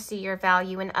others will see your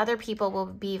value, and other people will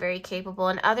be very capable,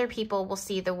 and other people will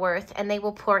see the worth, and they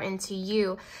will pour into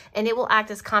you, and it will act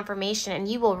as confirmation, and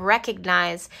you will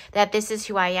recognize that this is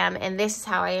who I am, and this is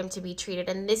how I am to be treated,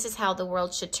 and this is how the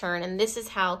world should turn, and this is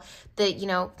how the, you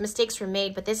know, mistakes were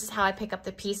made, but this is how I pick up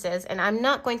the pieces, and I'm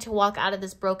not going to walk out of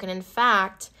this broken. In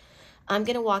fact, I'm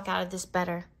going to walk out of this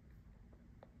better.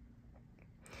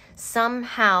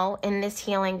 Somehow in this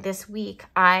healing this week,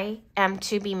 I am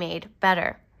to be made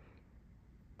better.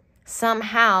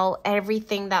 Somehow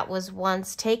everything that was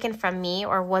once taken from me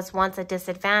or was once a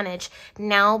disadvantage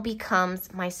now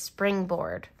becomes my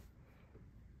springboard.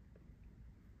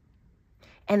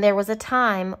 And there was a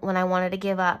time when I wanted to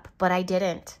give up, but I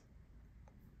didn't.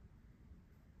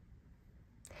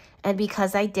 And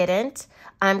because I didn't,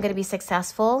 I'm going to be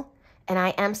successful, and I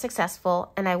am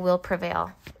successful, and I will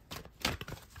prevail.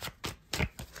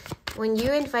 When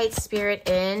you invite Spirit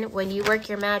in, when you work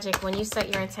your magic, when you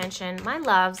set your intention, my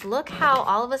loves, look how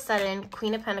all of a sudden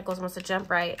Queen of Pentacles wants to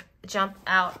jump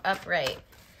out upright.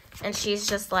 And she's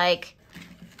just like,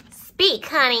 speak,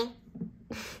 honey.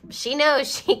 She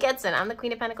knows, she gets it. I'm the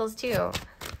Queen of Pentacles too.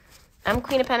 I'm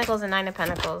Queen of Pentacles and Nine of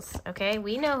Pentacles. Okay,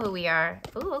 we know who we are.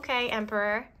 Ooh, okay,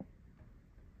 Emperor.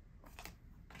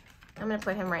 I'm going to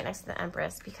put him right next to the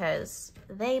Empress because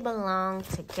they belong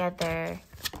together.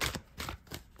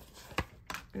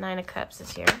 Nine of Cups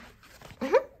is here.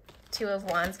 Two of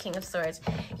Wands, King of Swords.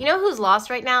 You know who's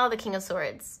lost right now? The King of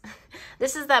Swords.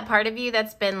 This is that part of you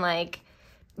that's been like,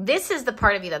 this is the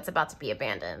part of you that's about to be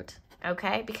abandoned.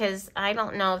 Okay? Because I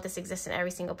don't know if this exists in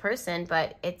every single person,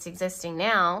 but it's existing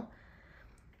now.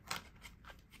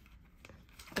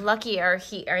 Lucky are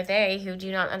they who do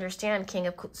not understand King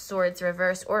of Swords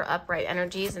reverse or upright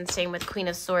energies, and same with Queen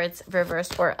of Swords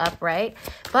reverse or upright.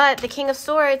 But the King of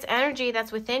Swords energy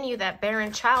that's within you, that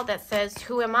barren child that says,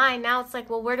 who am I? Now it's like,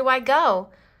 well, where do I go?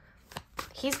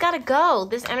 He's got to go.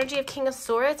 This energy of King of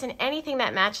Swords and anything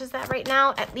that matches that right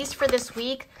now, at least for this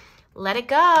week, let it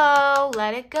go.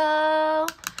 Let it go.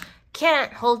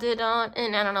 Can't hold it on.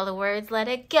 And I don't know the words. Let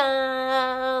it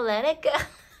go. Let it go.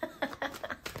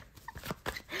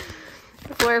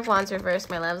 Four of Wands reversed,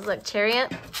 my loves. Look,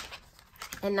 Chariot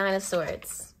and Nine of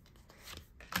Swords.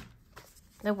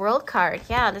 The World card.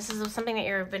 Yeah, this is something that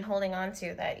you've been holding on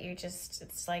to that you just,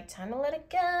 it's like, time to let it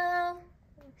go.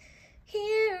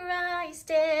 Here I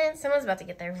stand. Someone's about to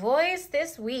get their voice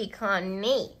this week,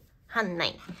 honey.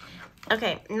 Honey.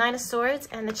 Okay, Nine of Swords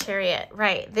and the Chariot.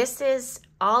 Right, this is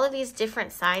all of these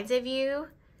different sides of you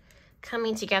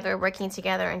coming together, working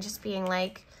together, and just being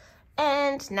like,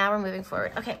 and now we're moving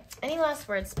forward. Okay, any last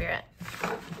words, Spirit?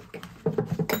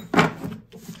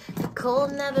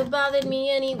 Cold never bothered me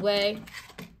anyway.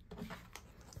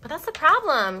 But that's the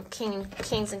problem,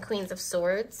 Kings and Queens of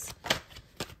Swords.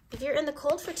 If you're in the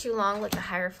cold for too long with the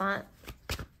Hierophant,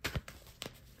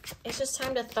 it's just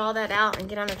time to thaw that out and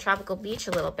get on a tropical beach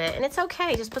a little bit. And it's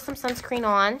okay, just put some sunscreen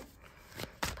on.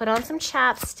 Put on some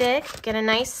chapstick. Get a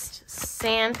nice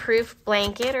sand-proof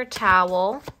blanket or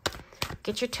towel.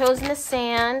 Get your toes in the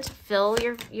sand, fill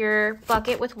your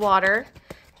bucket with water,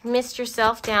 mist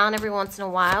yourself down every once in a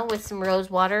while with some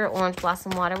rose water, orange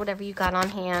blossom water, whatever you got on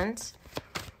hand.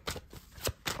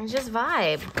 And just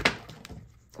vibe.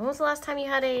 When was the last time you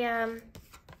had a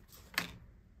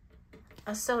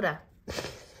soda?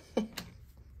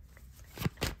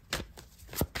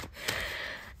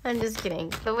 I'm just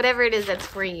kidding. But whatever it is that's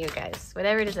for you guys.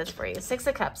 Whatever it is that's for you. Six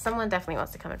of Cups. Someone definitely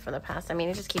wants to come in from the past. I mean,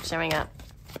 it just keeps showing up.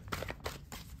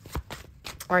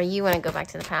 Or you want to go back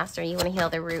to the past, or you want to heal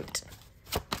the root.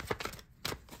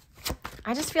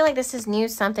 I just feel like this is new,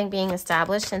 something being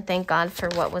established, and thank God for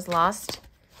what was lost.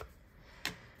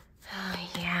 Oh,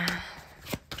 yeah.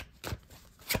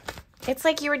 It's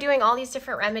like you were doing all these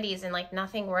different remedies and like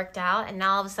nothing worked out, and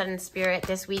now all of a sudden Spirit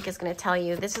this week is going to tell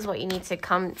you, this is what you need to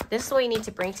come, this is what you need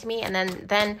to bring to me, and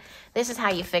then this is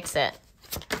how you fix it.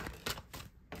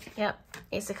 Yep.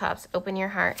 Ace of Cups. Open your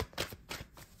heart.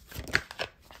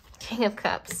 King of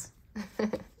Cups.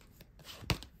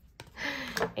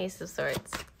 Ace of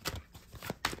Swords.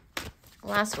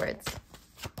 Last words.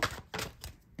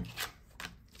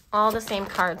 All the same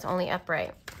cards, only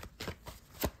upright.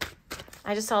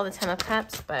 I just saw the Ten of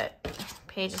Cups, but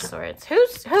Page of Swords.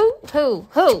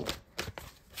 Who?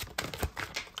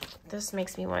 This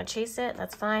makes me want to chase it.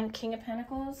 That's fine. King of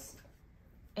Pentacles.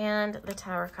 And the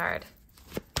Tower card.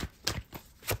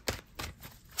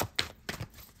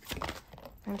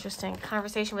 Interesting.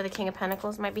 Conversation with the King of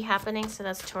Pentacles might be happening. So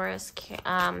that's Taurus.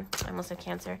 I almost said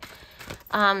Cancer.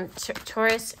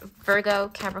 Taurus, Virgo,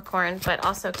 Capricorn, but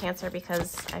also Cancer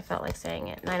because I felt like saying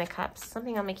it. Nine of Cups.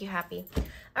 Something that'll make you happy.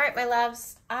 All right, my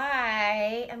loves.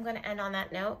 I am going to end on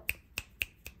that note.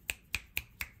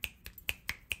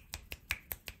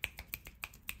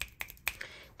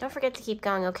 Don't forget to keep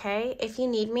going, okay? If you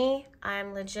need me,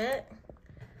 I'm legit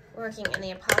working in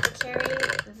the apothecary.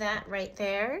 That right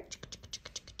there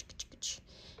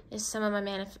is some of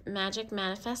my magic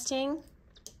manifesting.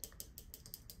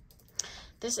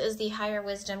 This is the Higher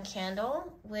Wisdom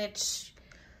candle, which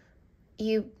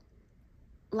you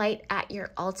light at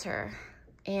your altar,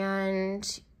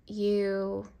 and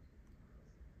you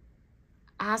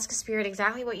ask Spirit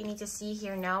exactly what you need to see,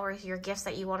 hear, know, or your gifts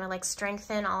that you want to like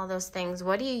strengthen, all those things.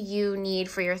 What do you need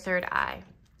for your third eye,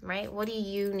 right? What do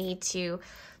you need to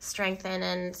strengthen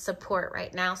and support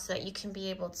right now so that you can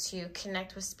be able to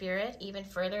connect with Spirit even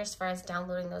further as far as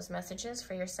downloading those messages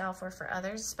for yourself or for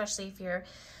others, especially if you're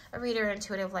a reader or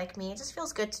intuitive like me. It just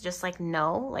feels good to just like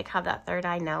know, like have that third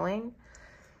eye knowing.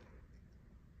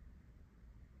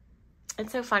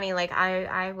 It's so funny, like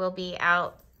I will be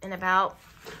out and about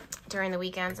during the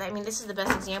weekends. I mean, this is the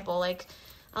best example. Like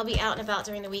I'll be out and about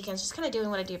during the weekends, just kind of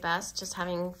doing what I do best, just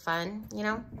having fun, you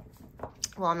know?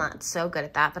 Well, I'm not so good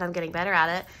at that, but I'm getting better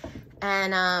at it.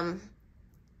 And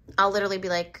I'll literally be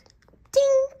like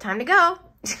ding, time to go.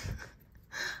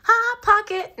 Hot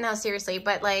pocket. No, seriously,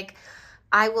 but like,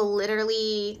 I will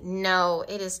literally know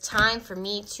it is time for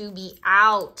me to be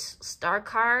out. Star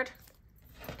card,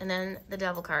 and then the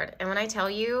Devil card. And when I tell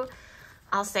you,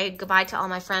 I'll say goodbye to all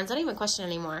my friends. I don't even question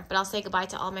anymore, but I'll say goodbye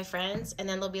to all my friends, and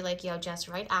then they'll be like, yo, Jess,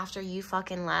 right after you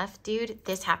fucking left, dude,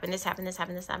 this happened, this happened, this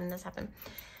happened, this happened, this happened.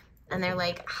 And they're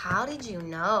like, how did you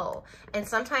know? And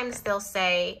sometimes they'll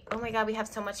say, oh my God, we have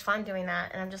so much fun doing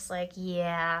that. And I'm just like,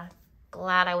 yeah,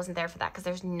 glad I wasn't there for that, because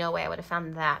there's no way I would have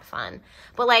found that fun.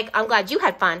 But like, I'm glad you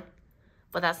had fun,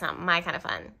 but that's not my kind of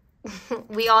fun.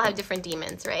 We all have different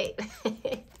demons, right?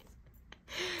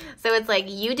 So it's like,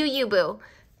 you do you, boo.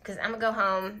 Because I'm going to go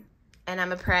home and I'm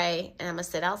going to pray and I'm going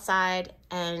to sit outside,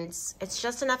 and it's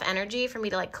just enough energy for me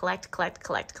to like collect,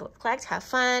 have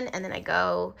fun. And then I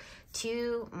go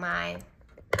to my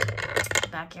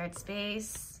backyard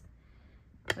space,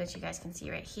 which you guys can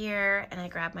see right here. And I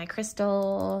grab my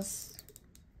crystals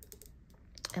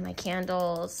and my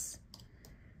candles.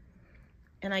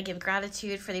 And I give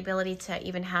gratitude for the ability to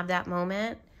even have that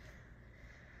moment.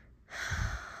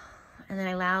 And then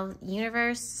I allow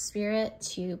universe, spirit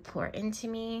to pour into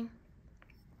me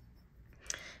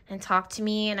and talk to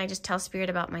me. And I just tell spirit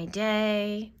about my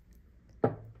day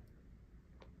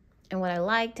and what I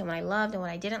liked and what I loved and what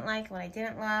I didn't like and what I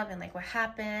didn't love, and like what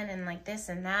happened and like this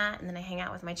and that. And then I hang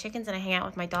out with my chickens and I hang out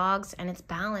with my dogs, and it's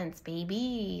balance,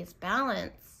 baby. It's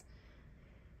balance.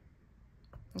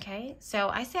 Okay, so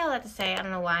I say all that to say, I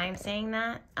don't know why I'm saying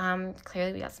that.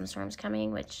 Clearly we got some storms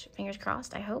coming, which fingers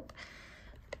crossed, I hope.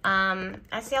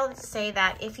 I say all that to say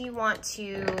that if you want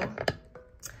to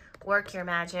work your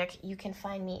magic, you can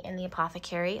find me in the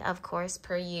apothecary, of course,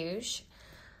 per usual.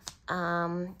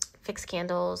 Fixed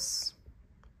candles,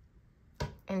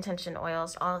 intention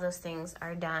oils, all of those things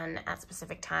are done at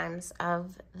specific times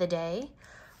of the day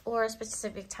or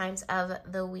specific times of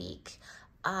the week.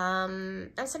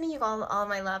 I'm sending you all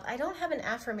my love. I don't have an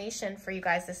affirmation for you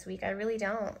guys this week. I really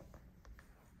don't.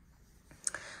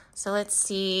 So let's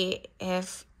see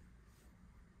if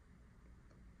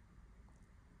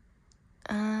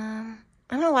I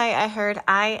don't know why I heard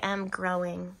I am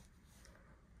growing.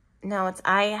 No, it's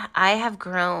I have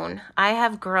grown. I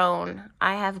have grown.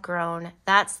 I have grown.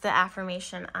 That's the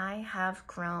affirmation. I have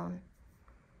grown.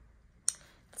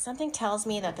 Something tells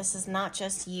me that this is not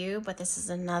just you, but this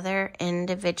is another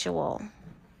individual.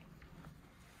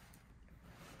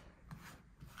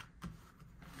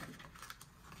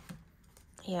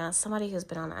 Yeah, somebody who's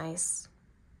been on ice.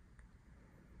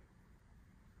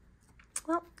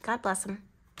 Well, God bless them.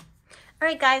 All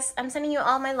right, guys, I'm sending you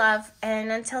all my love.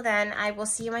 And until then, I will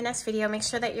see you in my next video. Make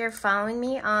sure that you're following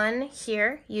me on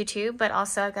here, YouTube, but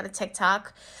also I've got a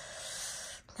TikTok.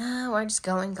 Or just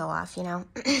go off, you know.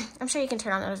 I'm sure you can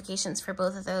turn on notifications for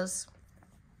both of those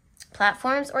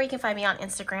platforms, or you can find me on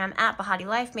Instagram at Bahati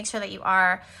Life. Make sure that you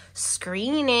are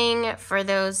screening for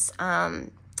those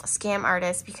scam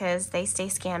artists, because they stay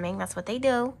scamming. That's what they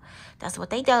do. That's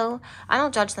what they do. I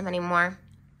don't judge them anymore,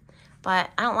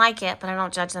 but I don't like it, but I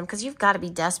don't judge them, because you've got to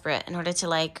be desperate in order to,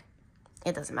 like,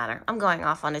 it doesn't matter. I'm going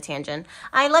off on a tangent.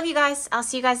 I love you guys. I'll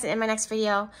see you guys in my next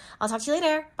video. I'll talk to you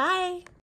later. Bye.